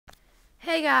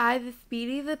Hey guys, it's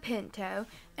Speedy the Pinto,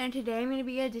 and today I'm going to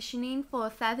be auditioning for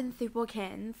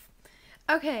SevenSuperKinz.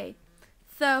 Okay,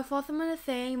 so first I'm going to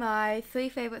say my 3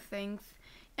 favorite things,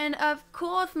 and of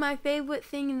course my favorite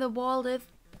thing in the world is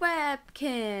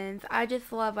webkins. I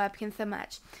just love webkins so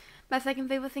much. My second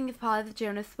favorite thing is probably the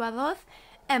Jonas Brothers,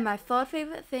 and my third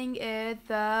favorite thing is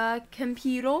the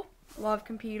computer. Love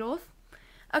computers.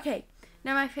 Okay,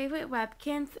 now my favorite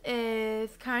webkins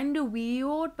is kind of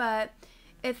weird, but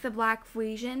it's the Black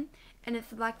Frisian, and it's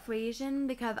the Black Frisian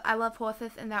because I love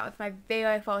horses, and that was my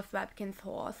very first webkins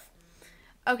horse.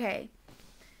 Okay,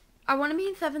 I want to be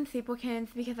in SevenSuperKinz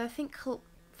because I think,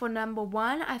 for number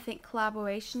one, I think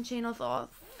collaboration channels are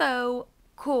so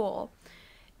cool.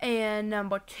 And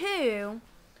number two,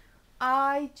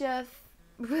 I just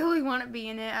really want to be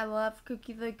in it. I love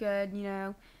Cookies Are Good,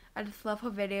 I just love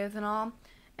her videos and all.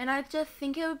 And I just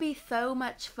think it would be so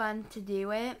much fun to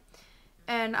do it.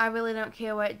 And I really don't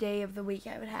care what day of the week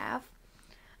I would have.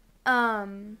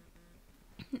 And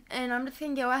I'm just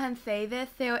going to go ahead and say this.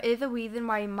 There is a reason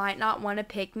why you might not want to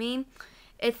pick me.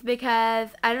 It's because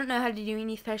I don't know how to do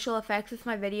any special effects with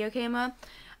my video camera.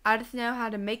 I just know how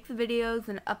to make the videos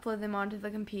and upload them onto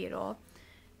the computer.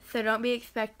 So don't be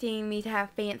expecting me to have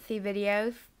fancy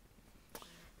videos.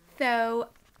 So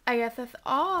I guess that's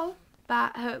all.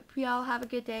 But I hope y'all have a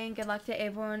good day and good luck to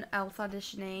everyone else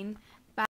auditioning.